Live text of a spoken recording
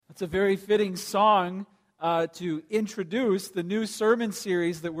It's a very fitting song to introduce the new sermon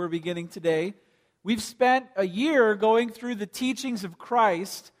series that we're beginning today. We've spent a year going through the teachings of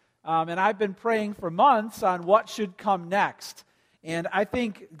Christ, and I've been praying for months on what should come next. And I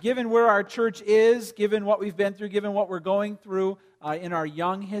think given where our church is, given what we've been through, given what we're going through in our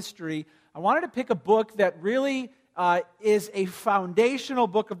young history, I wanted to pick a book that really is a foundational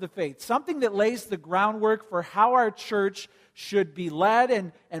book of the faith, something that lays the groundwork for how our church should be led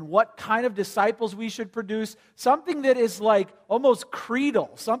and what kind of disciples we should produce, something that is like almost creedal,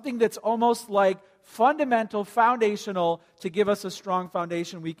 something that's almost like fundamental, foundational to give us a strong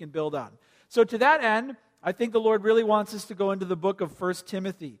foundation we can build on. So to that end, I think the Lord really wants us to go into the book of 1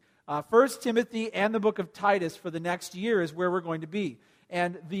 Timothy. 1 Timothy and the book of Titus for the next year is where we're going to be.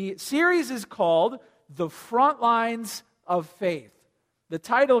 And the series is called The Front Lines of Faith. The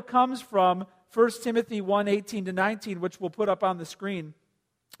title comes from 1 Timothy 1:18-19, which we'll put up on the screen.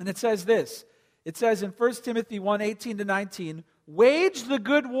 And it says this. It says in 1 Timothy 1:18-19, "Wage the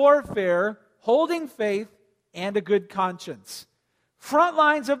good warfare, holding faith and a good conscience." Front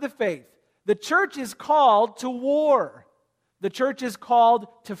lines of the faith. The church is called to war. The church is called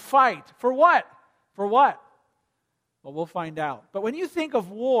to fight. For what? For what? Well, we'll find out. But when you think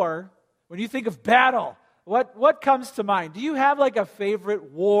of war, when you think of battle, what comes to mind? Do you have like a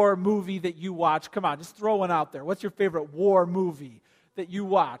favorite war movie that you watch? Come on, just throw one out there. What's your favorite war movie that you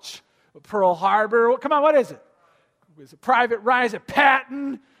watch? Pearl Harbor? Come on, what is it? Is it Private Ryan? Is it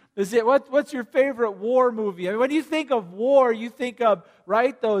Patton? Is it what's your favorite war movie? I mean, when you think of war, you think of,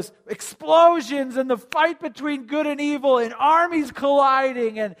 right, those explosions and the fight between good and evil and armies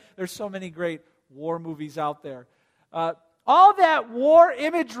colliding, and there's so many great war movies out there. All that war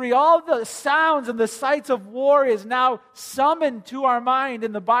imagery, all the sounds and the sights of war is now summoned to our mind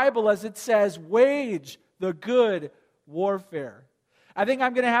in the Bible as it says, wage the good warfare. I think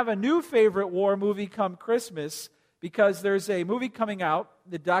I'm going to have a new favorite war movie come Christmas because there's a movie coming out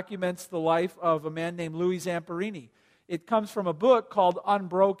that documents the life of a man named Louis Zamperini. It comes from a book called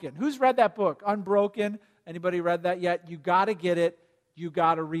Unbroken. Who's read that book? Unbroken. Anybody read that yet? You got to get it. You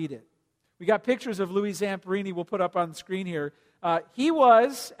got to read it. We got pictures of Louis Zamperini we'll put up on the screen here. He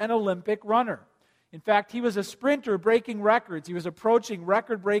was an Olympic runner. In fact, he was a sprinter breaking records. He was approaching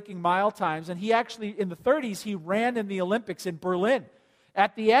record-breaking mile times, and he actually, in the 30s, he ran in the Olympics in Berlin.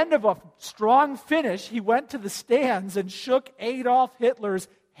 At the end of a strong finish, he went to the stands and shook Adolf Hitler's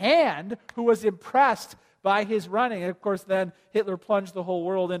hand, who was impressed by his running. And of course, then Hitler plunged the whole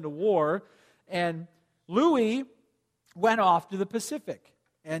world into war. And Louis went off to the Pacific.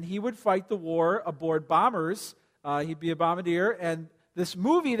 And he would fight the war aboard bombers. He'd be a bombardier. And this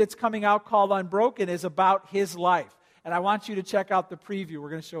movie that's coming out called Unbroken is about his life. And I want you to check out the preview.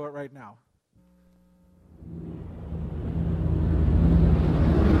 We're going to show it right now.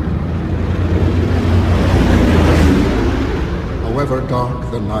 However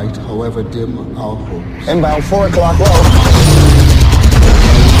dark the night, however dim our hopes. Inbound 4 o'clock low.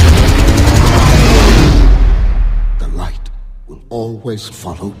 The light will always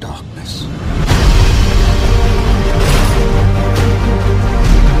follow darkness.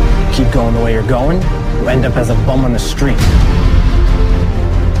 Keep going the way you're going, you end up as a bum on the street.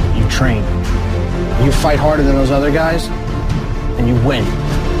 You train. You fight harder than those other guys, and you win.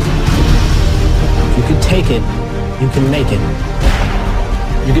 If you can take it, you can make it.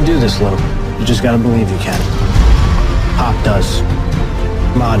 You can do this, Lou. You just gotta believe you can. Pop does.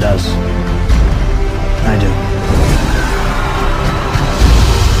 Ma does. I do.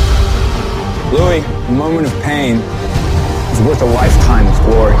 Louis, a moment of pain is worth a lifetime of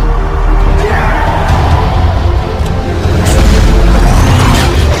glory.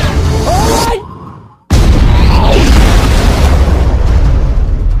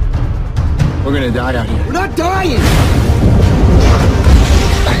 We're gonna die out here. We're not dying!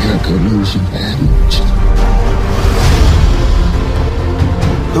 I got good news and bad news.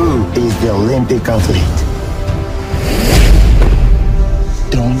 Who is the Olympic athlete?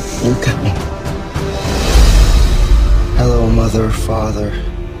 Don't look at me. Hello, mother, father.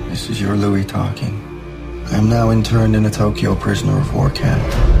 This is your Louis talking. I am now interned in a Tokyo prisoner of war camp.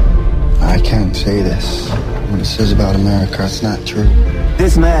 I can't say this. What it says about America, it's not true.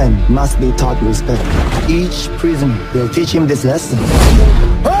 This man must be taught respect. Each prisoner will teach him this lesson.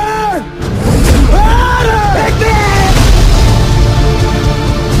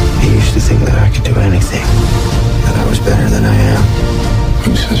 I used to think that I could do anything, that I was better than I am.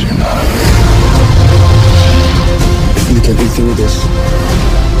 Who says you're not? If you get me through this,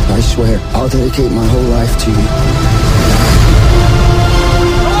 I swear I'll dedicate my whole life to you.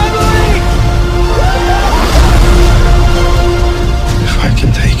 If I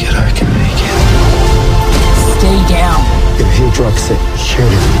can take it. you drug sick. Shoot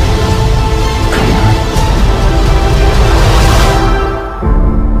him. Come on.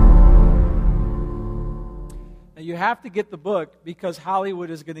 Now you have to get the book because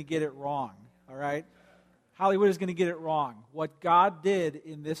Hollywood is going to get it wrong, all right? Hollywood is going to get it wrong. What God did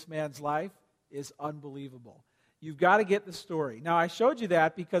in this man's life is unbelievable. You've got to get the story. Now, I showed you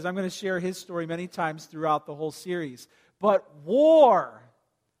that because I'm going to share his story many times throughout the whole series. But war,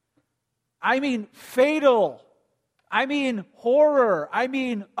 I mean fatal, I mean horror, I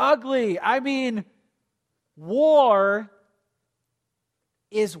mean ugly, I mean war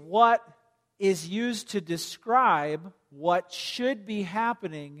is what is used to describe what should be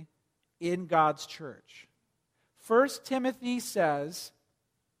happening in God's church. 1 Timothy says,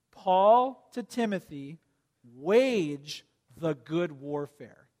 Paul to Timothy, wage the good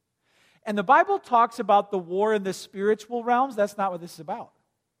warfare. And the Bible talks about the war in the spiritual realms. That's not what this is about.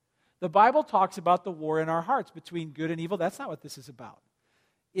 The Bible talks about the war in our hearts between good and evil. That's not what this is about.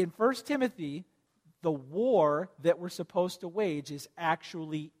 In 1 Timothy, the war that we're supposed to wage is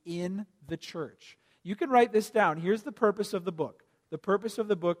actually in the church. You can write this down. Here's the purpose of the book. The purpose of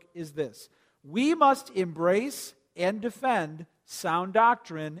the book is this. We must embrace and defend sound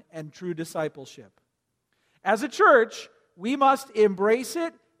doctrine and true discipleship. As a church, we must embrace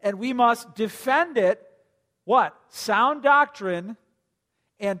it and we must defend it. What? Sound doctrine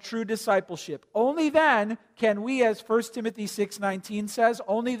and true discipleship. Only then can we, as 1 Timothy 6:19 says,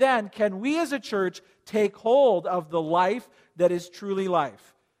 only then can we as a church take hold of the life that is truly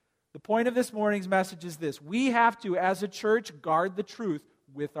life. The point of this morning's message is this. We have to, as a church, guard the truth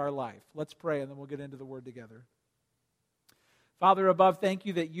with our life. Let's pray and then we'll get into the Word together. Father above, thank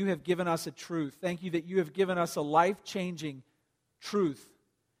you that you have given us a truth. Thank you that you have given us a life-changing truth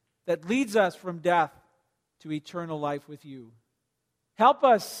that leads us from death to eternal life with you. Help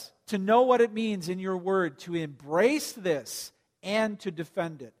us to know what it means in your word to embrace this and to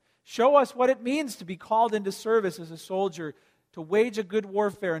defend it. Show us what it means to be called into service as a soldier, to wage a good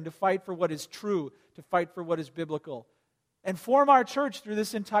warfare and to fight for what is true, to fight for what is biblical. And form our church through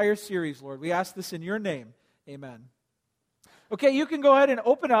this entire series, Lord. We ask this in your name. Amen. Okay, you can go ahead and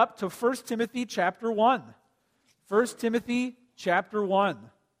open up to 1 Timothy chapter 1. 1 Timothy chapter 1.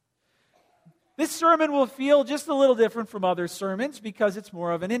 This sermon will feel just a little different from other sermons because it's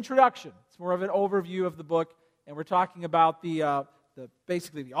more of an introduction. It's more of an overview of the book, and we're talking about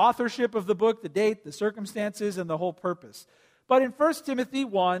basically the authorship of the book, the date, the circumstances, and the whole purpose. But in 1 Timothy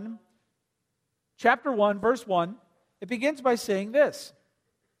 1, chapter 1, verse 1, it begins by saying this.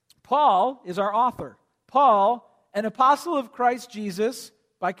 Paul is our author. Paul, an apostle of Christ Jesus,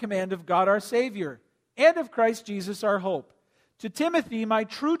 by command of God our Savior, and of Christ Jesus our hope. To Timothy, my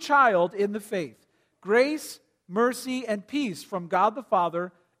true child in the faith, grace, mercy, and peace from God the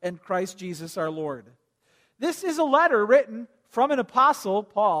Father and Christ Jesus our Lord. This is a letter written from an apostle,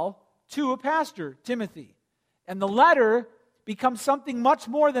 Paul, to a pastor, Timothy. And the letter becomes something much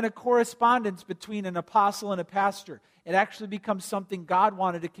more than a correspondence between an apostle and a pastor. It actually becomes something God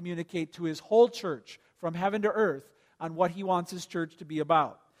wanted to communicate to his whole church from heaven to earth on what he wants his church to be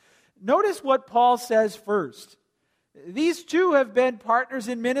about. Notice what Paul says first. These two have been partners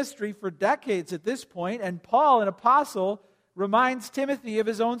in ministry for decades at this point, and Paul, an apostle, reminds Timothy of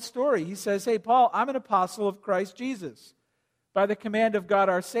his own story. He says, hey, Paul, I'm an apostle of Christ Jesus, by the command of God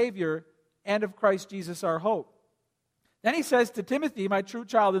our Savior and of Christ Jesus our hope. Then he says to Timothy, my true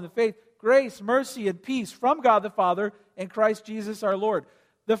child in the faith, grace, mercy, and peace from God the Father and Christ Jesus our Lord.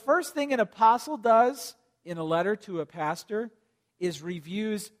 The first thing an apostle does in a letter to a pastor is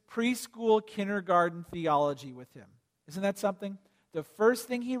reviews preschool kindergarten theology with him. Isn't that something? The first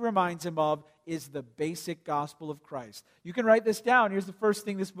thing he reminds him of is the basic gospel of Christ. You can write this down. Here's the first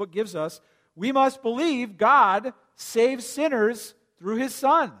thing this book gives us. We must believe God saves sinners through his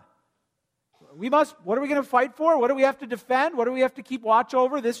Son. What are we going to fight for? What do we have to defend? What do we have to keep watch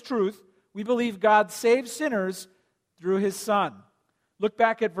over? This truth. We believe God saves sinners through his Son. Look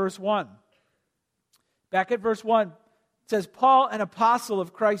back at verse 1. Back at verse 1, it says, Paul, an apostle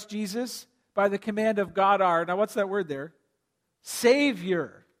of Christ Jesus, by the command of God our, now what's that word there?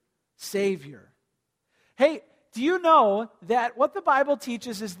 Savior. Savior. Hey, do you know that what the Bible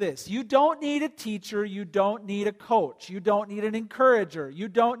teaches is this? You don't need a teacher, you don't need a coach, you don't need an encourager, you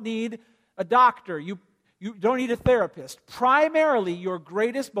don't need a doctor, you don't need a therapist. Primarily, your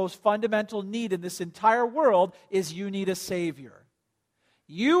greatest, most fundamental need in this entire world is you need a Savior.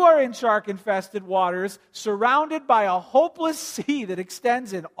 You are in shark-infested waters, surrounded by a hopeless sea that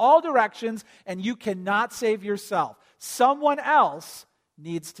extends in all directions, and you cannot save yourself. Someone else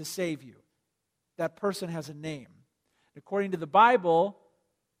needs to save you. That person has a name. According to the Bible,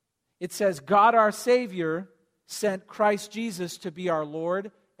 it says God our Savior sent Christ Jesus to be our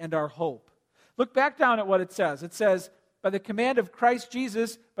Lord and our hope. Look back down at what it says. It says, by the command of Christ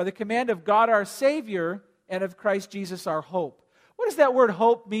Jesus, by the command of God our Savior, and of Christ Jesus our hope. What does that word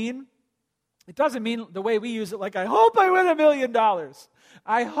hope mean? It doesn't mean the way we use it, like, I hope I win $1 million.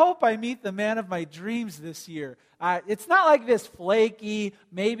 I hope I meet the man of my dreams this year. It's not like this flaky,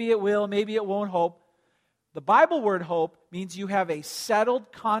 maybe it will, maybe it won't hope. The Bible word hope means you have a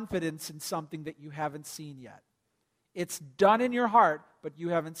settled confidence in something that you haven't seen yet. It's done in your heart, but you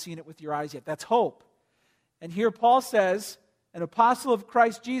haven't seen it with your eyes yet. That's hope. And here Paul says, an apostle of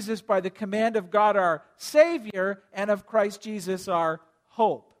Christ Jesus by the command of God our Savior and of Christ Jesus our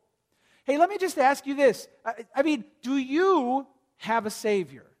hope. Hey, let me just ask you this. Do you have a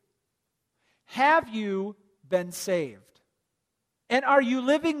Savior? Have you been saved? And are you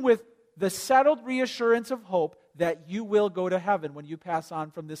living with the settled reassurance of hope that you will go to heaven when you pass on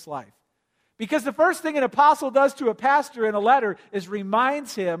from this life? Because the first thing an apostle does to a pastor in a letter is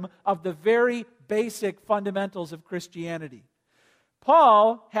reminds him of the very basic fundamentals of Christianity.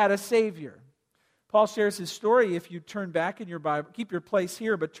 Paul had a Savior. Paul shares his story. If you turn back in your Bible, keep your place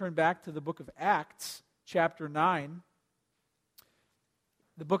here, but turn back to the book of Acts, chapter 9.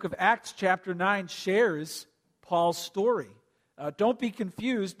 The book of Acts, chapter 9, shares Paul's story. Don't be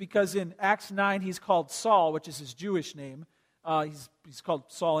confused, because in Acts 9, he's called Saul, which is his Jewish name. He's called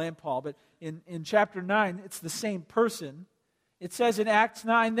Saul and Paul, but in chapter 9, it's the same person. It says in Acts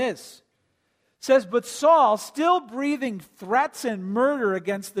 9 this. It says, but Saul, still breathing threats and murder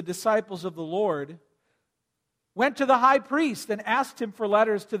against the disciples of the Lord, went to the high priest and asked him for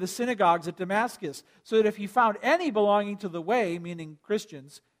letters to the synagogues at Damascus, so that if he found any belonging to the way, meaning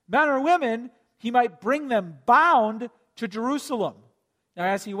Christians, men or women, he might bring them bound to Jerusalem. Now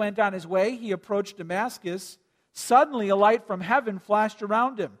as he went on his way, he approached Damascus. Suddenly a light from heaven flashed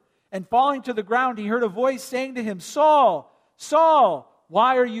around him, and falling to the ground, he heard a voice saying to him, Saul, Saul,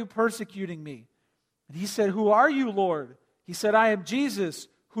 why are you persecuting me? And he said, who are you, Lord? He said, I am Jesus,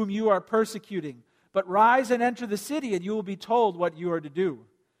 whom you are persecuting. But rise and enter the city, and you will be told what you are to do.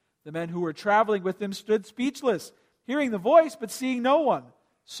 The men who were traveling with him stood speechless, hearing the voice, but seeing no one.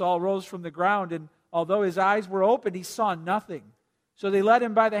 Saul rose from the ground, and although his eyes were opened, he saw nothing. So they led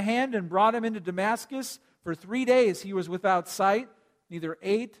him by the hand and brought him into Damascus. For 3 days he was without sight, neither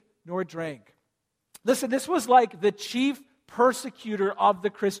ate nor drank. Listen, this was like the chief persecutor of the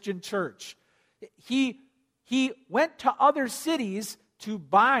Christian church. He went to other cities to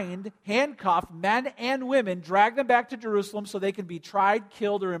bind, handcuff men and women, drag them back to Jerusalem so they can be tried,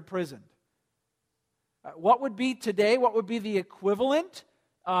 killed, or imprisoned. What would be today, what would be the equivalent?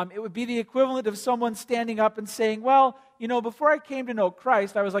 It would be the equivalent of someone standing up and saying, well, before I came to know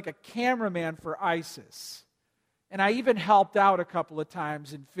Christ, I was like a cameraman for ISIS. And I even helped out a couple of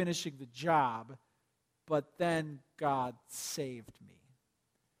times in finishing the job. But then God saved me.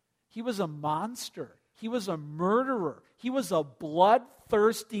 He was a monster. He was a murderer. He was a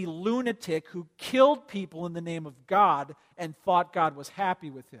bloodthirsty lunatic who killed people in the name of God and thought God was happy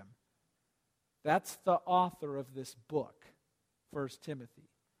with him. That's the author of this book, 1 Timothy.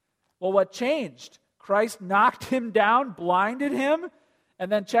 Well, what changed? Christ knocked him down, blinded him, and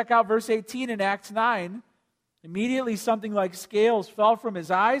then check out verse 18 in Acts 9. Immediately something like scales fell from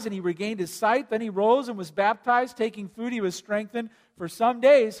his eyes, and he regained his sight. Then he rose and was baptized. Taking food, he was strengthened. For some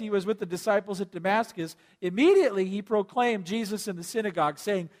days he was with the disciples at Damascus. Immediately he proclaimed Jesus in the synagogue,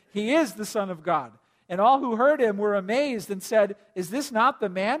 saying, He is the Son of God. And all who heard him were amazed and said, Is this not the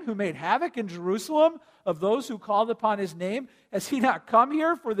man who made havoc in Jerusalem of those who called upon his name? Has he not come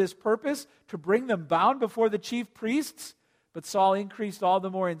here for this purpose, to bring them bound before the chief priests? But Saul increased all the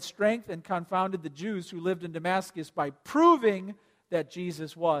more in strength and confounded the Jews who lived in Damascus by proving that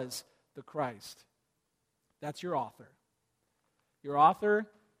Jesus was the Christ. That's your author. Your author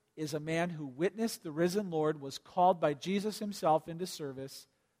is a man who witnessed the risen Lord, was called by Jesus himself into service,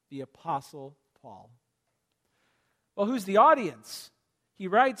 the Apostle Paul. Well, who's the audience? He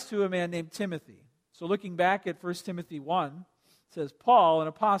writes to a man named Timothy. So looking back at 1 Timothy 1, it says, Paul, an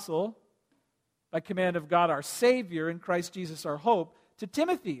apostle, by command of God our Savior, in Christ Jesus our hope, to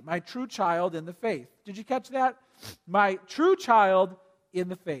Timothy, my true child in the faith. Did you catch that? My true child in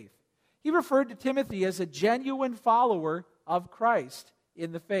the faith. He referred to Timothy as a genuine follower of Christ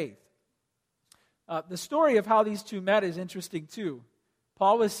in the faith. The story of how these two met is interesting too.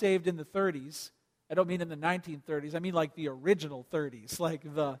 Paul was saved in the 30s. I don't mean in the 1930s. I mean like the original 30s, like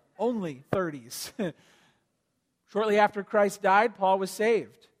the only 30s. Shortly after Christ died, Paul was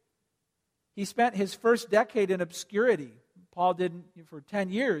saved. He spent his first decade in obscurity. Paul didn't, for 10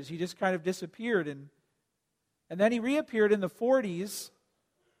 years, he just kind of disappeared. And then he reappeared in the 40s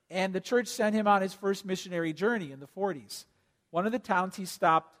and the church sent him on his first missionary journey in the 40s. One of the towns he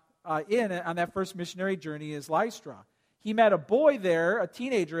stopped in on that first missionary journey is Lystra. He met a boy there, a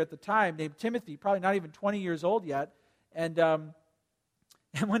teenager at the time, named Timothy, probably not even 20 years old yet. And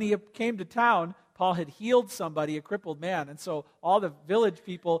when he came to town, Paul had healed somebody, a crippled man. And so all the village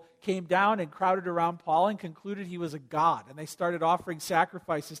people came down and crowded around Paul and concluded he was a god. And they started offering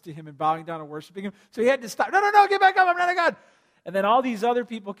sacrifices to him and bowing down and worshiping him. So he had to stop. No, get back up, I'm not a god. And then all these other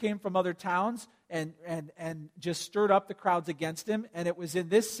people came from other towns and just stirred up the crowds against him. And it was in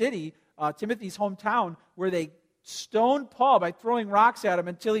this city, Timothy's hometown, where they stoned Paul by throwing rocks at him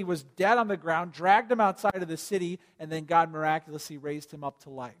until he was dead on the ground, dragged him outside of the city, and then God miraculously raised him up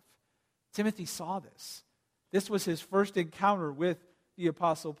to life. Timothy saw this. This was his first encounter with the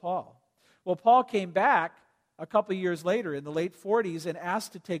Apostle Paul. Well, Paul came back a couple of years later in the late 40s and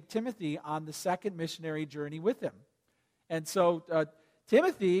asked to take Timothy on the second missionary journey with him. And so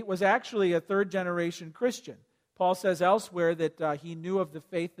Timothy was actually a third-generation Christian. Paul says elsewhere that he knew of the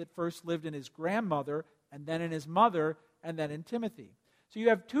faith that first lived in his grandmother, and then in his mother, and then in Timothy. So you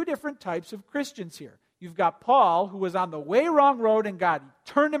have two different types of Christians here. You've got Paul, who was on the way wrong road, and God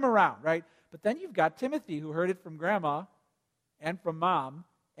turned him around, right? But then you've got Timothy, who heard it from grandma and from mom,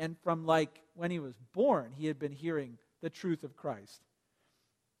 and from when he was born, he had been hearing the truth of Christ.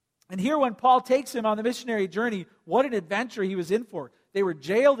 And here when Paul takes him on the missionary journey, what an adventure he was in for. They were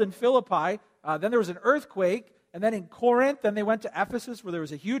jailed in Philippi, then there was an earthquake, and then in Corinth, then they went to Ephesus where there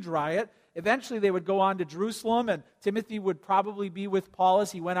was a huge riot. Eventually they would go on to Jerusalem, and Timothy would probably be with Paul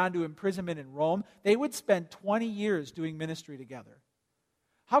as he went on to imprisonment in Rome. They would spend 20 years doing ministry together.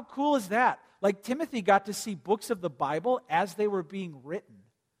 How cool is that? Timothy got to see books of the Bible as they were being written.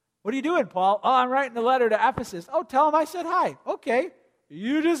 What are you doing, Paul? Oh, I'm writing a letter to Ephesus. Oh, tell him I said hi. Okay,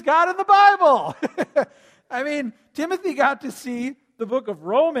 you just got in the Bible. I mean, Timothy got to see the book of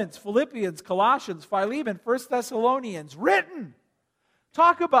Romans, Philippians, Colossians, Philemon, 1 Thessalonians, written.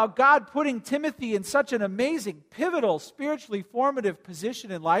 Talk about God putting Timothy in such an amazing, pivotal, spiritually formative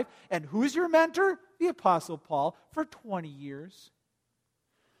position in life. And who's your mentor? The Apostle Paul, for 20 years.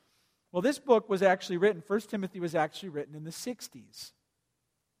 Well, this book was actually written, 1 Timothy was actually written in the 60s.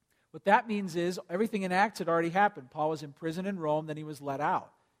 What that means is everything in Acts had already happened. Paul was in prison in Rome, then he was let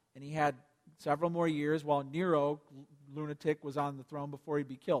out. And he had several more years while Nero, lunatic, was on the throne before he'd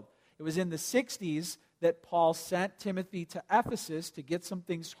be killed. It was in the 60s that Paul sent Timothy to Ephesus to get some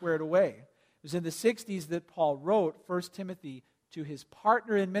things squared away. It was in the 60s that Paul wrote 1 Timothy to his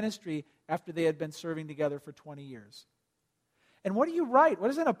partner in ministry after they had been serving together for 20 years. And what do you write? What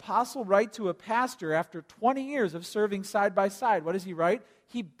does an apostle write to a pastor after 20 years of serving side by side? What does he write?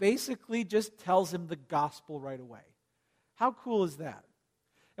 He basically just tells him the gospel right away. How cool is that?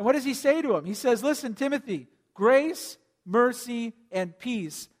 And what does he say to him? He says, listen, Timothy, grace, mercy, and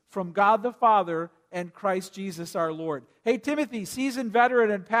peace from God the Father and Christ Jesus our Lord. Hey, Timothy, seasoned veteran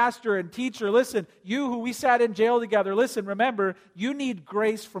and pastor and teacher, listen, you who we sat in jail together, listen, remember, you need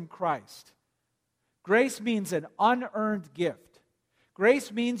grace from Christ. Grace means an unearned gift.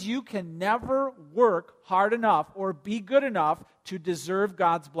 Grace means you can never work hard enough or be good enough to deserve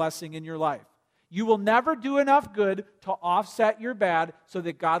God's blessing in your life. You will never do enough good to offset your bad so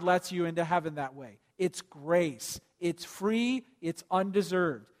that God lets you into heaven that way. It's grace. It's free. It's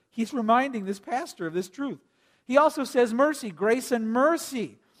undeserved. He's reminding this pastor of this truth. He also says mercy, grace and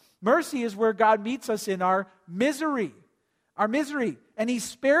mercy. Mercy is where God meets us in our misery. And He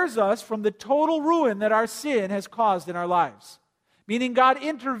spares us from the total ruin that our sin has caused in our lives. Meaning God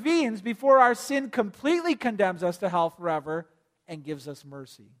intervenes before our sin completely condemns us to hell forever and gives us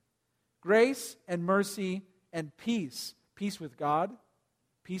mercy. Grace and mercy and peace. Peace with God,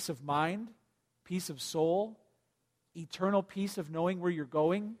 peace of mind, peace of soul, eternal peace of knowing where you're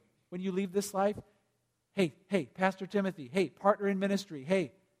going when you leave this life. Hey, Pastor Timothy, hey, partner in ministry,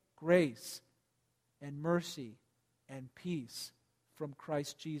 hey, grace and mercy and peace from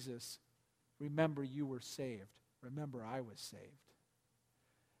Christ Jesus. Remember you were saved. Remember I was saved.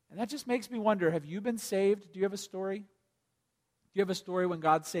 And that just makes me wonder, have you been saved? Do you have a story? Do you have a story when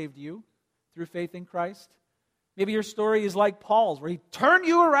God saved you through faith in Christ? Maybe your story is like Paul's, where he turned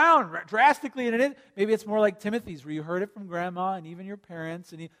you around drastically. Maybe it's more like Timothy's, where you heard it from grandma and even your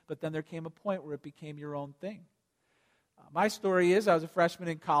parents, but then there came a point where it became your own thing. My story is, I was a freshman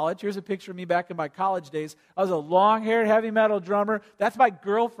in college. Here's a picture of me back in my college days. I was a long-haired heavy metal drummer. That's my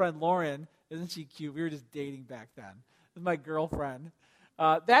girlfriend, Lauren. Isn't she cute? We were just dating back then. This is my girlfriend.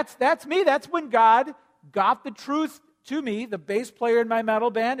 That's me. That's when God got the truth to me. The bass player in my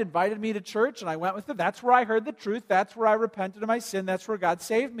metal band invited me to church, and I went with him. That's where I heard the truth. That's where I repented of my sin. That's where God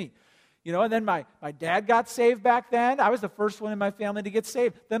saved me. And then my dad got saved back then. I was the first one in my family to get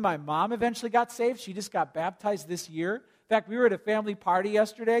saved. Then my mom eventually got saved. She just got baptized this year. In fact, we were at a family party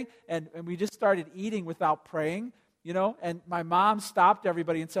yesterday, and we just started eating without praying, and my mom stopped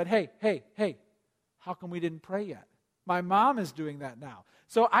everybody and said, hey, how come we didn't pray yet? My mom is doing that now.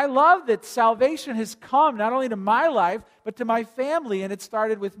 So I love that salvation has come not only to my life, but to my family, and it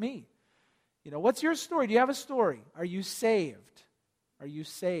started with me. What's your story? Do you have a story? Are you saved? Are you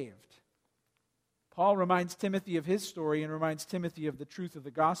saved? Paul reminds Timothy of his story and reminds Timothy of the truth of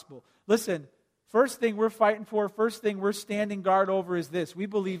the gospel. Listen, first thing we're fighting for, first thing we're standing guard over is this. We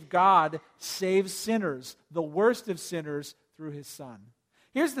believe God saves sinners, the worst of sinners, through his Son.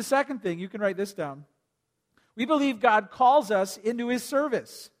 Here's the second thing. You can write this down. We believe God calls us into his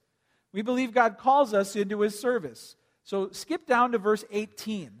service. We believe God calls us into his service. So skip down to verse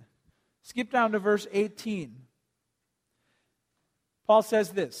 18. Skip down to verse 18. Paul says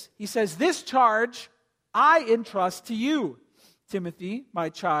this. He says, "This charge I entrust to you, Timothy, my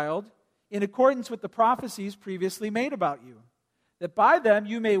child, in accordance with the prophecies previously made about you, that by them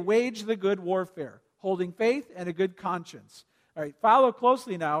you may wage the good warfare, holding faith and a good conscience." All right, follow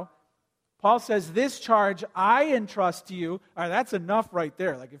closely now. Paul says, "This charge I entrust to you." All right, that's enough right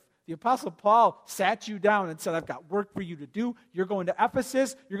there. Like if the Apostle Paul sat you down and said, "I've got work for you to do. You're going to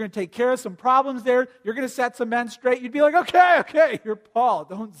Ephesus. You're going to take care of some problems there. You're going to set some men straight." You'd be like, okay, you're Paul.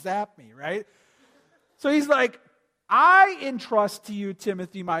 Don't zap me, right? So he's like, "I entrust to you,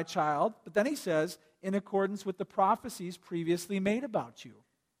 Timothy, my child." But then he says, "in accordance with the prophecies previously made about you."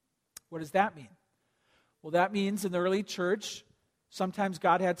 What does that mean? Well, that means in the early church, sometimes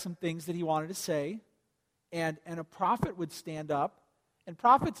God had some things that he wanted to say, and a prophet would stand up. And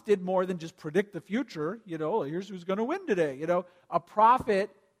prophets did more than just predict the future. Here's who's going to win today. A prophet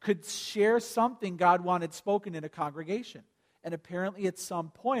could share something God wanted spoken in a congregation. And apparently at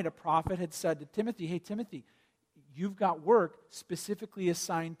some point, a prophet had said to Timothy, "Hey, Timothy, you've got work specifically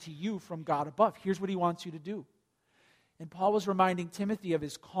assigned to you from God above. Here's what he wants you to do." And Paul was reminding Timothy of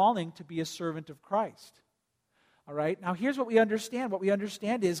his calling to be a servant of Christ. All right? Now, here's what we understand. What we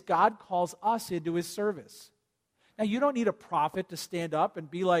understand is God calls us into his service. Now, you don't need a prophet to stand up and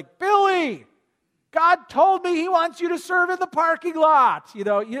be like, "Billy, God told me he wants you to serve in the parking lot."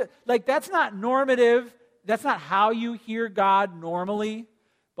 That's not normative. That's not how you hear God normally.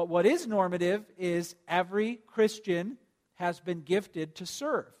 But what is normative is every Christian has been gifted to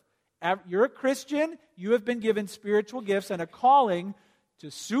serve. You're a Christian. You have been given spiritual gifts and a calling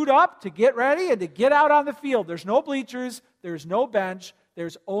to suit up, to get ready, and to get out on the field. There's no bleachers. There's no bench.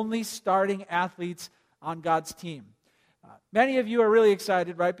 There's only starting athletes on God's team. Many of you are really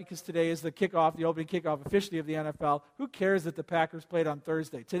excited, right? Because today is the opening kickoff officially of the NFL. Who cares that the Packers played on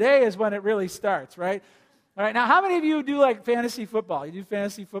Thursday? Today is when it really starts, right? All right, now how many of you do like fantasy football? You do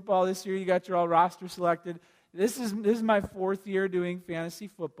fantasy football this year? You got your all roster selected? This is my 4th year doing fantasy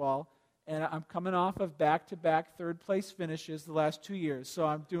football, and I'm coming off of back-to-back third-place finishes the last 2 years, so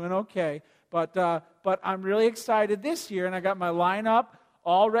I'm doing okay. But I'm really excited this year, and I got my lineup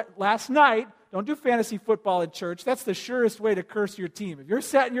last night. Don't do fantasy football at church. That's the surest way to curse your team. If you're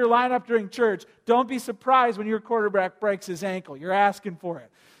setting your lineup during church, don't be surprised when your quarterback breaks his ankle. You're asking for it.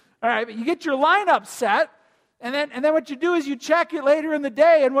 All right, but you get your lineup set, and then what you do is you check it later in the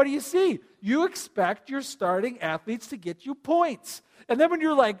day, and what do you see? You expect your starting athletes to get you points. And then when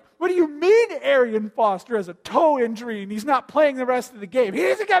you're like, "What do you mean Arian Foster has a toe injury and he's not playing the rest of the game? He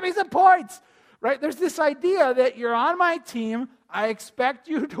needs to get me some points." Right? There's this idea that you're on my team, I expect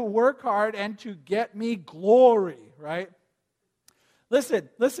you to work hard and to get me glory, right? Listen.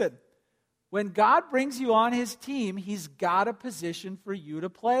 When God brings you on his team, he's got a position for you to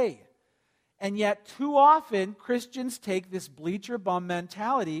play. And yet, too often, Christians take this bleacher bum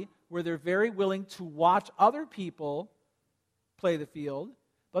mentality where they're very willing to watch other people play the field,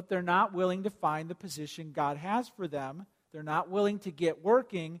 but they're not willing to find the position God has for them. They're not willing to get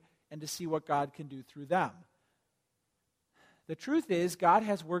working and to see what God can do through them. The truth is, God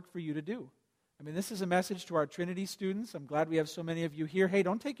has work for you to do. I mean, this is a message to our Trinity students. I'm glad we have so many of you here. Hey,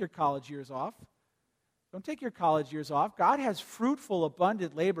 don't take your college years off. Don't take your college years off. God has fruitful,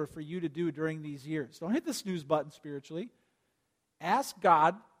 abundant labor for you to do during these years. Don't hit the snooze button spiritually. Ask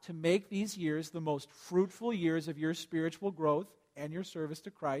God to make these years the most fruitful years of your spiritual growth and your service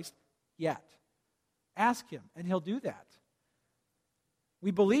to Christ yet. Ask him, and he'll do that.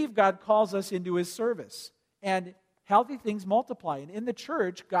 We believe God calls us into his service, and healthy things multiply. And in the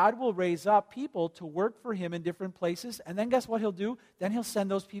church, God will raise up people to work for him in different places, and then guess what he'll do? Then he'll send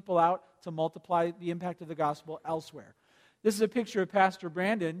those people out to multiply the impact of the gospel elsewhere. This is a picture of Pastor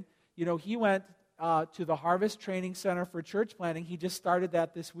Brandon. He went to the Harvest Training Center for Church Planting. He just started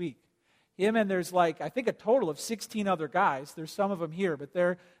that this week. Him and there's I think a total of 16 other guys. There's some of them here, but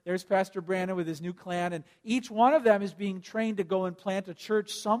there's Pastor Brandon with his new clan, and each one of them is being trained to go and plant a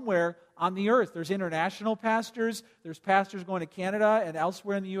church somewhere on the earth. There's international pastors. There's pastors going to Canada and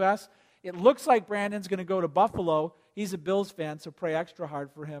elsewhere in the U.S. It looks like Brandon's going to go to Buffalo. He's a Bills fan, so pray extra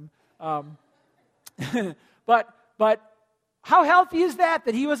hard for him. But how healthy is that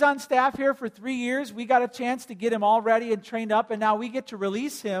he was on staff here for 3 years? We got a chance to get him all ready and trained up, and now we get to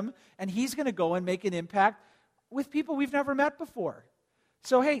release him, and he's going to go and make an impact with people we've never met before.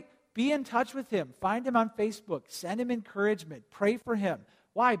 So, hey, be in touch with him. Find him on Facebook. Send him encouragement. Pray for him.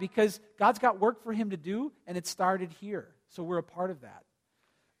 Why? Because God's got work for him to do, and it started here. So we're a part of that.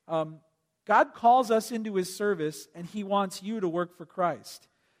 God calls us into his service, and he wants you to work for Christ.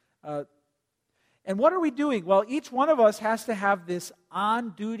 And what are we doing? Well, each one of us has to have this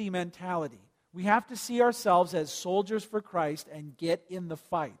on-duty mentality. We have to see ourselves as soldiers for Christ and get in the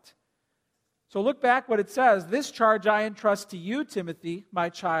fight. So look back what it says. This charge I entrust to you, Timothy, my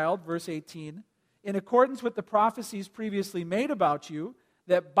child, verse 18, in accordance with the prophecies previously made about you,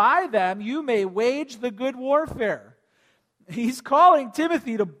 that by them you may wage the good warfare. He's calling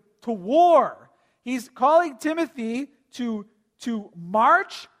Timothy to war. He's calling Timothy to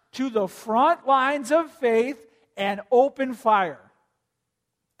march to the front lines of faith and open fire.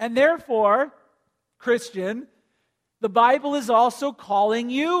 And therefore, Christian, the Bible is also calling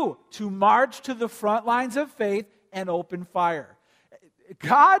you to march to the front lines of faith and open fire.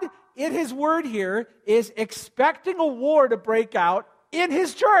 God, in his word here, is expecting a war to break out in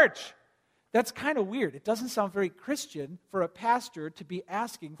his church. That's kind of weird. It doesn't sound very Christian for a pastor to be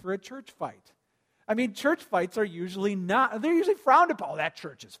asking for a church fight. I mean, church fights are usually they're usually frowned upon. Oh, that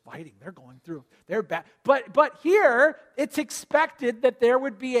church is fighting. They're going through. They're bad. But here, it's expected that there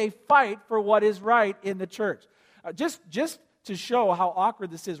would be a fight for what is right in the church. Just to show how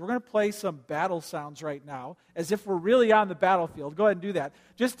awkward this is, we're going to play some battle sounds right now, as if we're really on the battlefield. Go ahead and do that.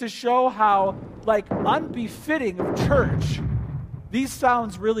 Just to show how, unbefitting of church these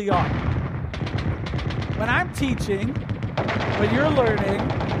sounds really are. When I'm teaching, when you're learning,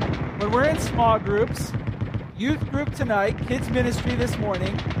 when we're in small groups, youth group tonight, kids ministry this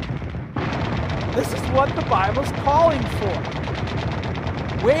morning, this is what the Bible's calling for.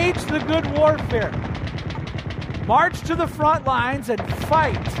 Wage the good warfare. March to the front lines and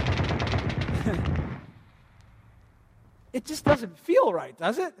fight. It just doesn't feel right,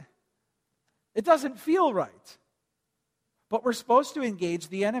 does it? It doesn't feel right. But we're supposed to engage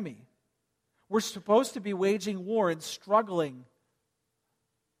the enemy. We're supposed to be waging war and struggling.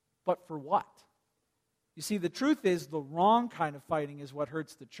 But for what? You see, the truth is the wrong kind of fighting is what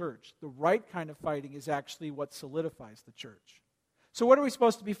hurts the church. The right kind of fighting is actually what solidifies the church. So what are we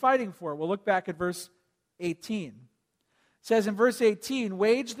supposed to be fighting for? Well, look back at verse 18. It says in verse 18,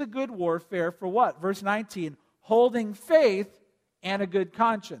 wage the good warfare for what? Verse 19, holding faith and a good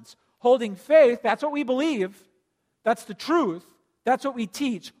conscience. Holding faith, that's what we believe. That's the truth. That's what we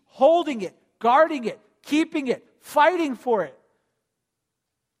teach. Holding it, guarding it, keeping it, fighting for it.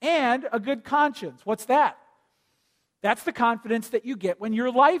 And a good conscience. What's that? That's the confidence that you get when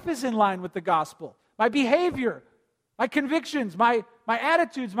your life is in line with the gospel. My behavior, my convictions, my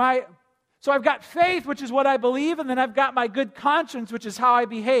attitudes, So I've got faith, which is what I believe, and then I've got my good conscience, which is how I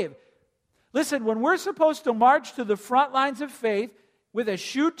behave. Listen, when we're supposed to march to the front lines of faith with a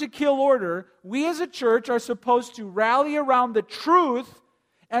shoot-to-kill order, we as a church are supposed to rally around the truth,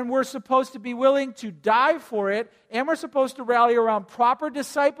 and we're supposed to be willing to die for it, and we're supposed to rally around proper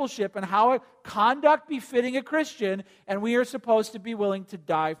discipleship and how a conduct befitting a Christian, and we are supposed to be willing to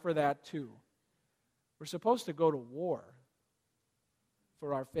die for that too. We're supposed to go to war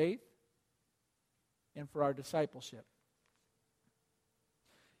for our faith and for our discipleship.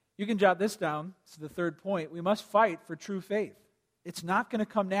 You can jot this down. It's the third point. We must fight for true faith. It's not going to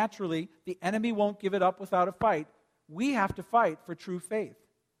come naturally. The enemy won't give it up without a fight. We have to fight for true faith.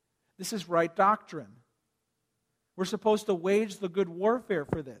 This is right doctrine. We're supposed to wage the good warfare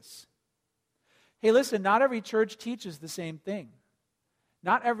for this. Hey, listen, not every church teaches the same thing.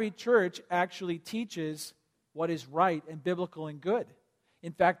 Not every church actually teaches what is right and biblical and good.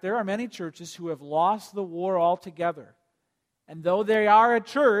 In fact, there are many churches who have lost the war altogether. And though they are a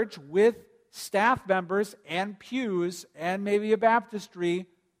church with staff members and pews and maybe a baptistry,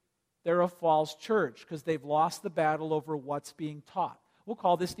 they're a false church because they've lost the battle over what's being taught. We'll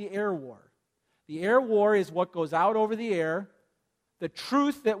call this the air war. The air war is what goes out over the air, the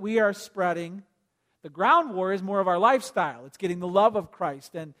truth that we are spreading. The ground war is more of our lifestyle. It's getting the love of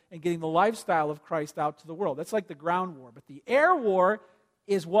Christ and getting the lifestyle of Christ out to the world. That's like the ground war. But the air war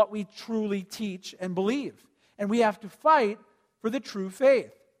is what we truly teach and believe. And we have to fight for the true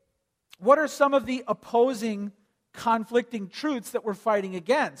faith. What are some of the opposing, conflicting truths that we're fighting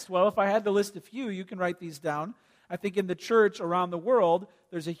against? Well, if I had to list a few, you can write these down. I think in the church around the world,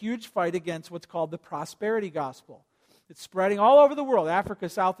 there's a huge fight against what's called the prosperity gospel. It's spreading all over the world, Africa,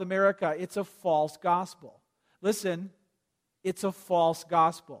 South America. It's a false gospel. Listen, it's a false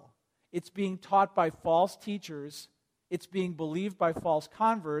gospel. It's being taught by false teachers. It's being believed by false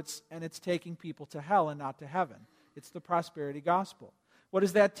converts, and it's taking people to hell and not to heaven. It's the prosperity gospel. What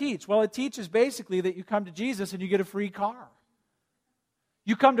does that teach? Well, it teaches basically that you come to Jesus and you get a free car.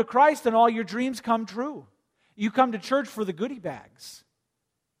 You come to Christ and all your dreams come true. You come to church for the goodie bags.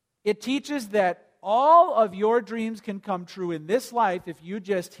 It teaches that all of your dreams can come true in this life if you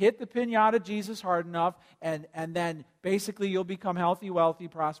just hit the pinata Jesus hard enough, and then basically you'll become healthy, wealthy,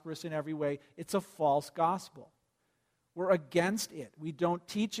 prosperous in every way. It's a false gospel. We're against it. We don't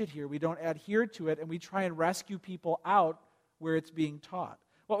teach it here. We don't adhere to it, and we try and rescue people out where it's being taught.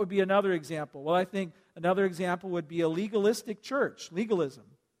 What would be another example? Well, I think another example would be a legalistic church, legalism.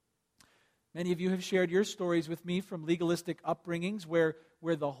 Many of you have shared your stories with me from legalistic upbringings where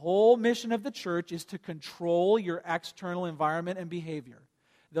the whole mission of the church is to control your external environment and behavior.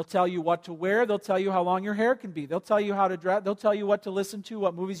 They'll tell you what to wear. They'll tell you how long your hair can be. They'll tell you how to dress. They'll tell you what to listen to,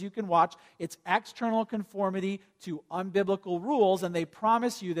 what movies you can watch. It's external conformity to unbiblical rules, and they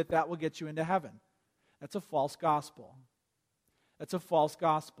promise you that that will get you into heaven. That's a false gospel. That's a false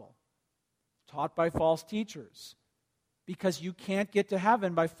gospel taught by false teachers, because you can't get to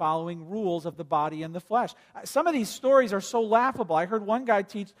heaven by following rules of the body and the flesh. Some of these stories are so laughable. I heard one guy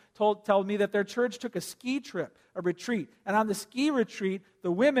tell me that their church took a ski trip, a retreat. And on the ski retreat,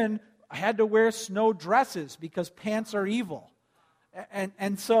 the women had to wear snow dresses because pants are evil.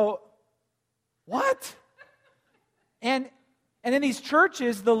 And so, what? And in these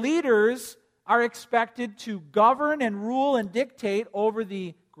churches, the leaders are expected to govern and rule and dictate over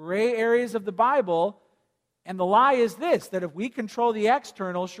the gray areas of the Bible. And the lie is this, that if we control the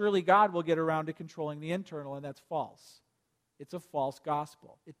external, surely God will get around to controlling the internal, and that's false. It's a false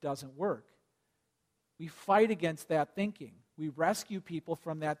gospel. It doesn't work. We fight against that thinking. We rescue people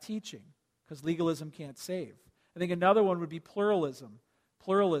from that teaching, because legalism can't save. I think another one would be pluralism.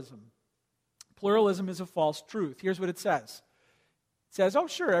 Pluralism is a false truth. Here's what it says. It says, oh,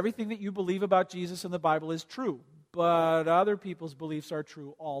 sure, everything that you believe about Jesus in the Bible is true, but other people's beliefs are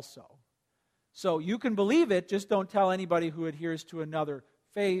true also. So you can believe it, just don't tell anybody who adheres to another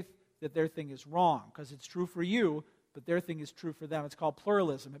faith that their thing is wrong, because it's true for you, but their thing is true for them. It's called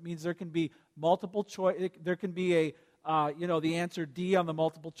pluralism. It means there can be multiple choice. There can be the answer D on the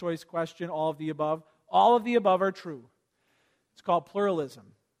multiple choice question, all of the above. All of the above are true. It's called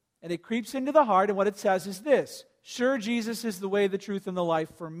pluralism. And it creeps into the heart, and what it says is this: sure, Jesus is the way, the truth, and the life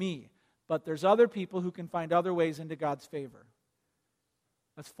for me, but there's other people who can find other ways into God's favor.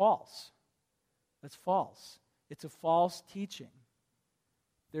 That's false. That's false. It's a false teaching.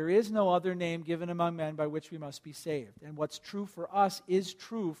 There is no other name given among men by which we must be saved. And what's true for us is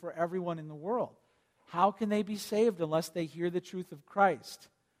true for everyone in the world. How can they be saved unless they hear the truth of Christ?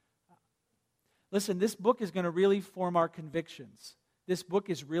 Listen, this book is going to really form our convictions. This book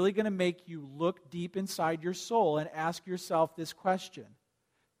is really going to make you look deep inside your soul and ask yourself this question: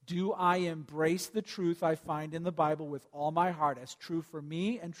 do I embrace the truth I find in the Bible with all my heart as true for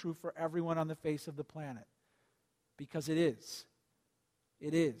me and true for everyone on the face of the planet? Because it is.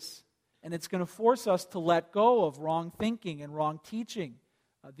 It is. And it's going to force us to let go of wrong thinking and wrong teaching.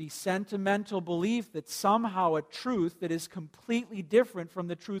 The sentimental belief that somehow a truth that is completely different from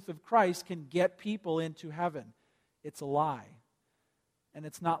the truth of Christ can get people into heaven. It's a lie. And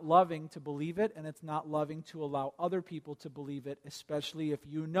it's not loving to believe it, and it's not loving to allow other people to believe it, especially if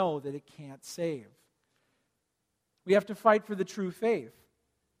you know that it can't save. We have to fight for the true faith.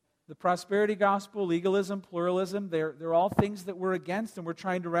 The prosperity gospel, legalism, pluralism, they're all things that we're against and we're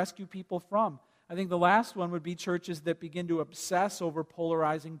trying to rescue people from. I think the last one would be churches that begin to obsess over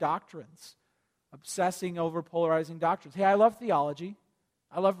polarizing doctrines. Obsessing over polarizing doctrines. Hey, I love theology.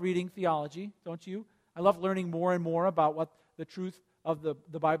 I love reading theology, don't you? I love learning more and more about what the truth of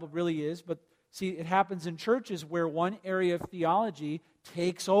the Bible really is. But see, it happens in churches where one area of theology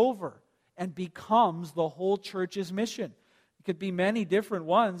takes over and becomes the whole church's mission. It could be many different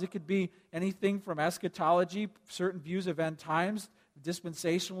ones. It could be anything from eschatology, certain views of end times,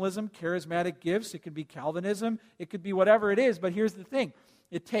 dispensationalism, charismatic gifts. It could be Calvinism. It could be whatever it is. But here's the thing.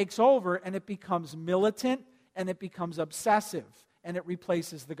 It takes over and it becomes militant and it becomes obsessive and it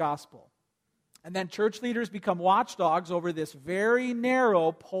replaces the gospel. And then church leaders become watchdogs over this very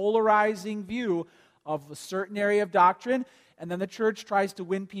narrow, polarizing view of a certain area of doctrine. And then the church tries to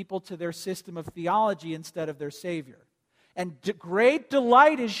win people to their system of theology instead of their Savior. And great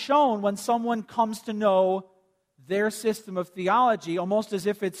delight is shown when someone comes to know their system of theology, almost as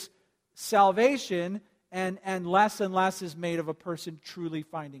if it's salvation, and less is made of a person truly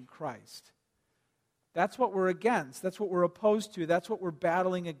finding Christ. That's what we're against. That's what we're opposed to. That's what we're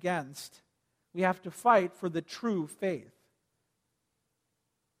battling against. We have to fight for the true faith.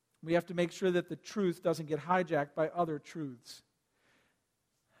 We have to make sure that the truth doesn't get hijacked by other truths.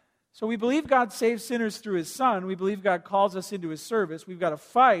 So we believe God saves sinners through His Son. We believe God calls us into His service. We've got to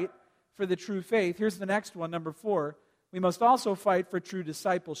fight for the true faith. Here's the next one, number 4. We must also fight for true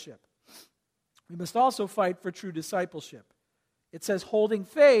discipleship. We must also fight for true discipleship. It says holding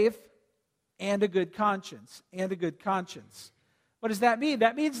faith and a good conscience. And a good conscience. What does that mean?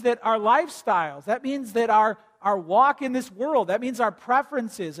 That means that our lifestyles, that means that our walk in this world, that means our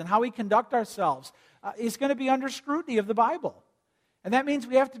preferences and how we conduct ourselves is going to be under scrutiny of the Bible. And that means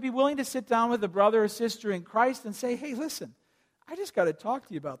we have to be willing to sit down with a brother or sister in Christ and say, hey, listen, I just got to talk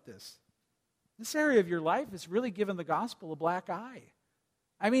to you about this. This area of your life is really giving the gospel a black eye.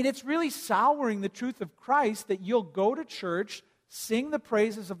 I mean, it's really souring the truth of Christ that you'll go to church, sing the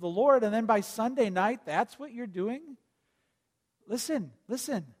praises of the Lord, and then by Sunday night, that's what you're doing? Listen.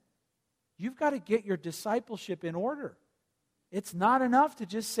 You've got to get your discipleship in order. It's not enough to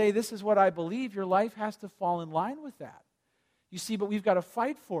just say, this is what I believe. Your life has to fall in line with that. You see, but we've got to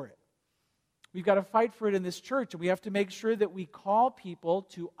fight for it. We've got to fight for it in this church, and we have to make sure that we call people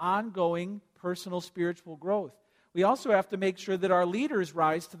to ongoing personal spiritual growth. We also have to make sure that our leaders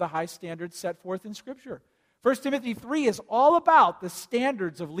rise to the high standards set forth in Scripture. 1 Timothy 3 is all about the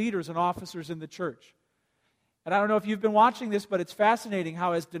standards of leaders and officers in the church. And I don't know if you've been watching this, but it's fascinating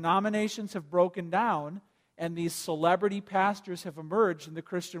how as denominations have broken down and these celebrity pastors have emerged in the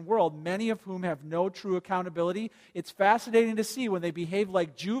Christian world, many of whom have no true accountability. It's fascinating to see when they behave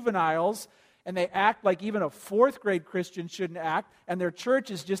like juveniles and they act like even a fourth-grade Christian shouldn't act, and their church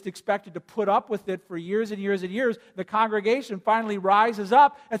is just expected to put up with it for years and years and years. The congregation finally rises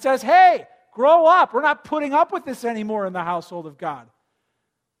up and says, hey, grow up. We're not putting up with this anymore in the household of God.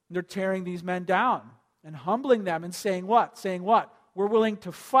 And they're tearing these men down and humbling them and saying what? Saying what? We're willing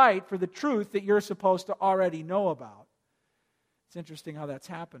to fight for the truth that you're supposed to already know about. It's interesting how that's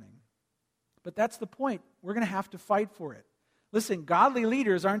happening. But that's the point. We're going to have to fight for it. Listen, godly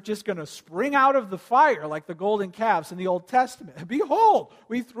leaders aren't just going to spring out of the fire like the golden calves in the Old Testament. Behold,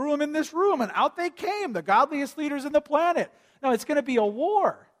 we threw them in this room and out they came, the godliest leaders in the planet. No, it's going to be a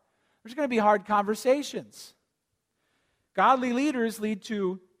war. There's going to be hard conversations. Godly leaders lead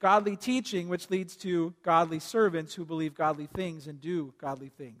to godly teaching, which leads to godly servants who believe godly things and do godly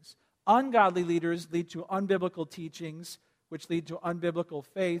things. Ungodly leaders lead to unbiblical teachings, which lead to unbiblical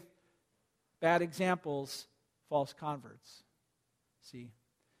faith. Bad examples, false converts. See?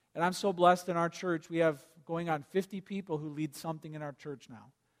 And I'm so blessed in our church. We have going on 50 people who lead something in our church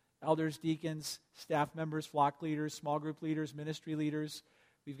now. Elders, deacons, staff members, flock leaders, small group leaders, ministry leaders.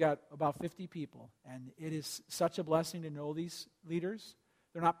 We've got about 50 people. And it is such a blessing to know these leaders.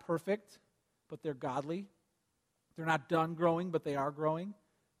 They're not perfect, but they're godly. They're not done growing, but they are growing.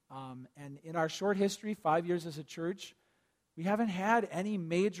 And in our short history, 5 years as a church, we haven't had any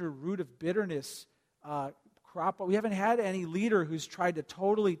major root of bitterness crop up. We haven't had any leader who's tried to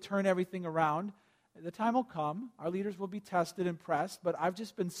totally turn everything around. The time will come. Our leaders will be tested and pressed, but I've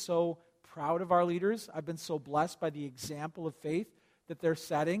just been so proud of our leaders. I've been so blessed by the example of faith that they're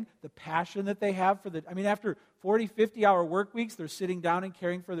setting, the passion that they have for after 40, 50-hour work weeks, they're sitting down and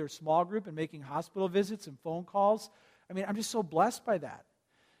caring for their small group and making hospital visits and phone calls. I'm just so blessed by that.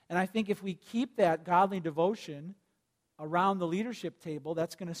 And I think if we keep that godly devotion around the leadership table,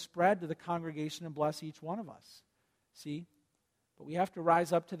 that's going to spread to the congregation and bless each one of us. See? But we have to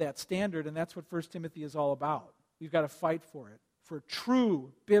rise up to that standard, and that's what 1 Timothy is all about. We've got to fight for it, for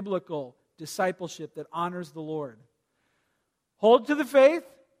true biblical discipleship that honors the Lord. Hold to the faith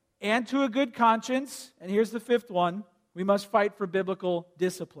and to a good conscience. And here's the fifth one. We must fight for biblical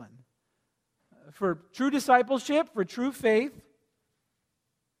discipline. For true discipleship, for true faith.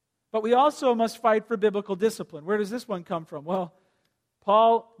 But we also must fight for biblical discipline. Where does this one come from? Well,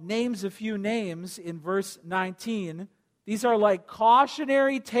 Paul names a few names in verse 19. These are like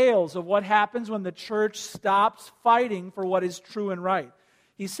cautionary tales of what happens when the church stops fighting for what is true and right.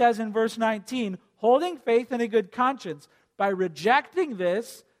 He says in verse 19, holding faith and a good conscience. By rejecting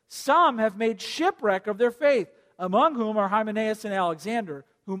this, some have made shipwreck of their faith, among whom are Hymenaeus and Alexander,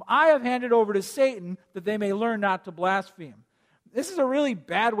 whom I have handed over to Satan, that they may learn not to blaspheme. This is a really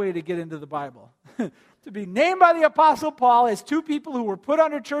bad way to get into the Bible. To be named by the Apostle Paul as two people who were put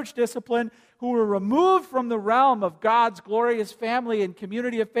under church discipline, who were removed from the realm of God's glorious family and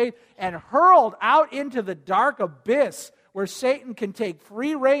community of faith, and hurled out into the dark abyss where Satan can take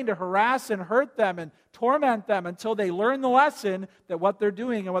free rein to harass and hurt them and torment them until they learn the lesson that what they're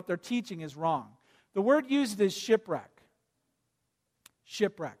doing and what they're teaching is wrong. The word used is shipwreck.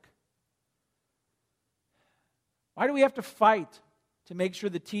 Shipwreck. Why do we have to fight to make sure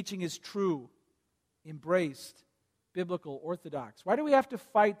the teaching is true, embraced, biblical, orthodox? Why do we have to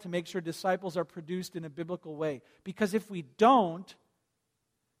fight to make sure disciples are produced in a biblical way? Because if we don't,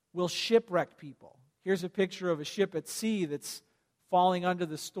 we'll shipwreck people. Here's a picture of a ship at sea that's falling under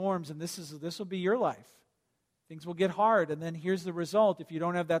the storms, and this will be your life. Things will get hard, and then here's the result. If you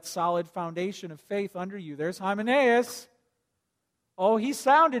don't have that solid foundation of faith under you, there's Hymenaeus. Oh, he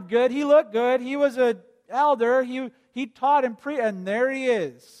sounded good. He looked good. He was an elder. He taught and and there he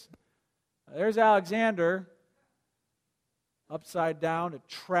is. There's Alexander, upside down, a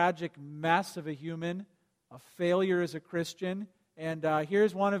tragic mess of a human, a failure as a Christian. And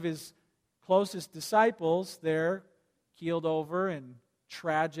here's one of his closest disciples there, keeled over and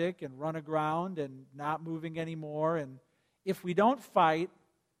tragic and run aground and not moving anymore. And if we don't fight,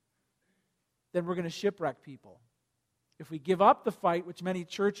 then we're going to shipwreck people. If we give up the fight, which many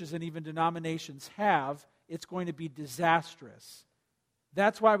churches and even denominations have, it's going to be disastrous.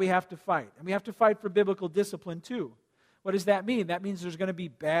 That's why we have to fight. And we have to fight for biblical discipline too. What does that mean? That means there's going to be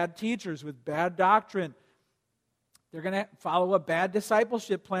bad teachers with bad doctrine. They're going to follow a bad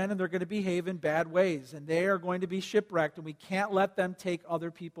discipleship plan, and they're going to behave in bad ways. And they are going to be shipwrecked, and we can't let them take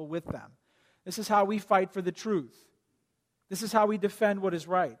other people with them. This is how we fight for the truth. This is how we defend what is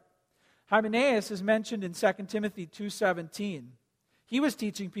right. Hymenaeus is mentioned in 2 Timothy 2:17. He was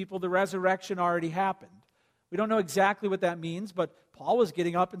teaching people the resurrection already happened. We don't know exactly what that means, but Paul was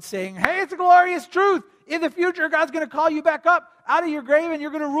getting up and saying, hey, it's a glorious truth. In the future, God's going to call you back up out of your grave, and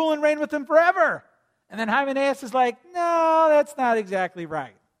you're going to rule and reign with him forever. And then Hymenaeus is like, no, that's not exactly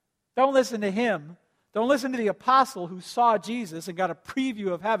right. Don't listen to him. Don't listen to the apostle who saw Jesus and got a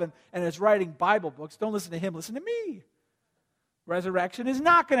preview of heaven and is writing Bible books. Don't listen to him. Listen to me. Resurrection is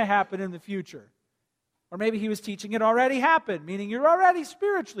not going to happen in the future. Or maybe he was teaching it already happened, meaning you're already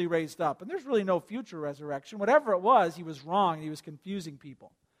spiritually raised up, and there's really no future resurrection. Whatever it was, he was wrong, and he was confusing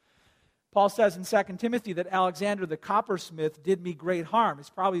people. Paul says in 2 Timothy that Alexander the coppersmith did me great harm. It's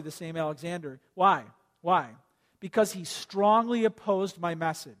probably the same Alexander. Why? Because he strongly opposed my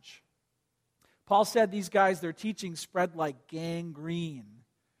message. Paul said these guys, their teaching spread like gangrene.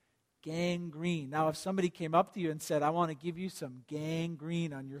 Gangrene. Now, if somebody came up to you and said, I want to give you some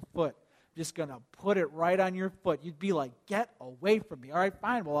gangrene on your foot, I'm just going to put it right on your foot, you'd be like, get away from me. All right,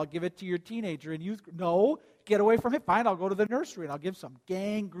 fine, well, I'll give it to your teenager and youth. No, get away from it. Fine, I'll go to the nursery and I'll give some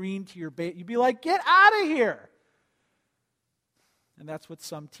gangrene to your baby. You'd be like, get out of here. And that's what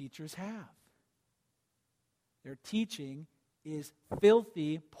some teachers have. Their teaching is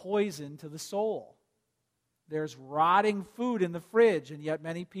filthy poison to the soul. There's rotting food in the fridge, and yet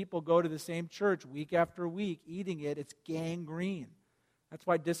many people go to the same church week after week eating it. It's gangrene. That's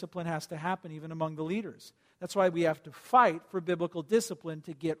why discipline has to happen even among the leaders. That's why we have to fight for biblical discipline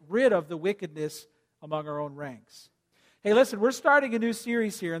to get rid of the wickedness among our own ranks. Hey, listen, we're starting a new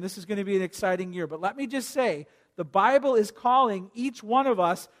series here, and this is going to be an exciting year. But let me just say, the Bible is calling each one of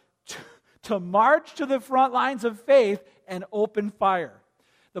us to march to the front lines of faith and open fire.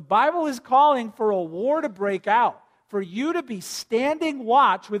 The Bible is calling for a war to break out, for you to be standing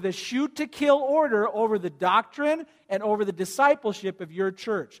watch with a shoot-to-kill order over the doctrine and over the discipleship of your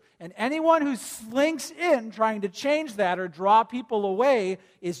church. And anyone who slinks in trying to change that or draw people away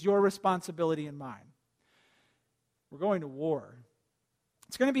is your responsibility and mine. We're going to war.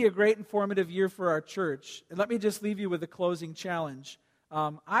 It's going to be a great informative year for our church. And let me just leave you with a closing challenge.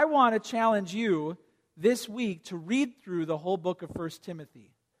 I want to challenge you this week to read through the whole book of 1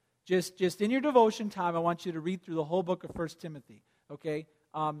 Timothy. Just in your devotion time, I want you to read through the whole book of 1 Timothy, okay?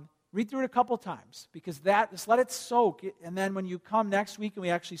 Read through it a couple times, because just let it soak. And then when you come next week and we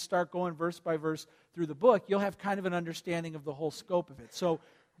actually start going verse by verse through the book, you'll have kind of an understanding of the whole scope of it. So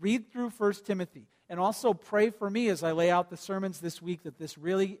read through 1 Timothy. And also pray for me as I lay out the sermons this week that this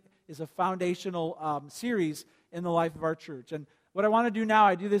really is a foundational series in the life of our church. And what I want to do now,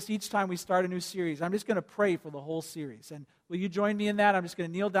 I do this each time we start a new series. I'm just going to pray for the whole series. And will you join me in that? I'm just going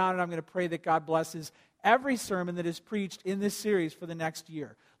to kneel down and I'm going to pray that God blesses every sermon that is preached in this series for the next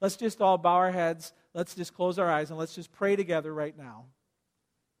year. Let's just all bow our heads. Let's just close our eyes and let's just pray together right now.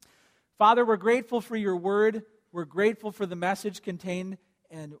 Father, we're grateful for your word. We're grateful for the message contained.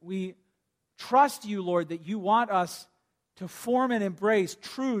 And we trust you, Lord, that you want us to form and embrace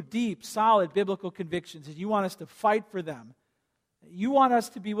true, deep, solid biblical convictions. That you want us to fight for them. You want us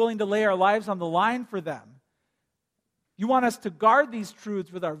to be willing to lay our lives on the line for them. You want us to guard these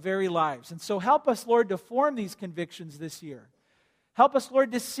truths with our very lives. And so help us, Lord, to form these convictions this year. Help us,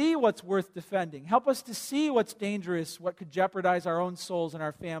 Lord, to see what's worth defending. Help us to see what's dangerous, what could jeopardize our own souls and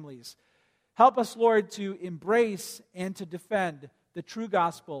our families. Help us, Lord, to embrace and to defend the true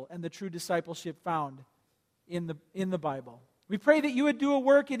gospel and the true discipleship found in the Bible. We pray that you would do a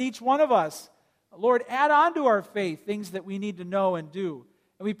work in each one of us. Lord, add on to our faith things that we need to know and do.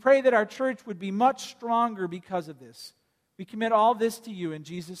 And we pray that our church would be much stronger because of this. We commit all this to you in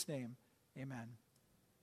Jesus' name. Amen.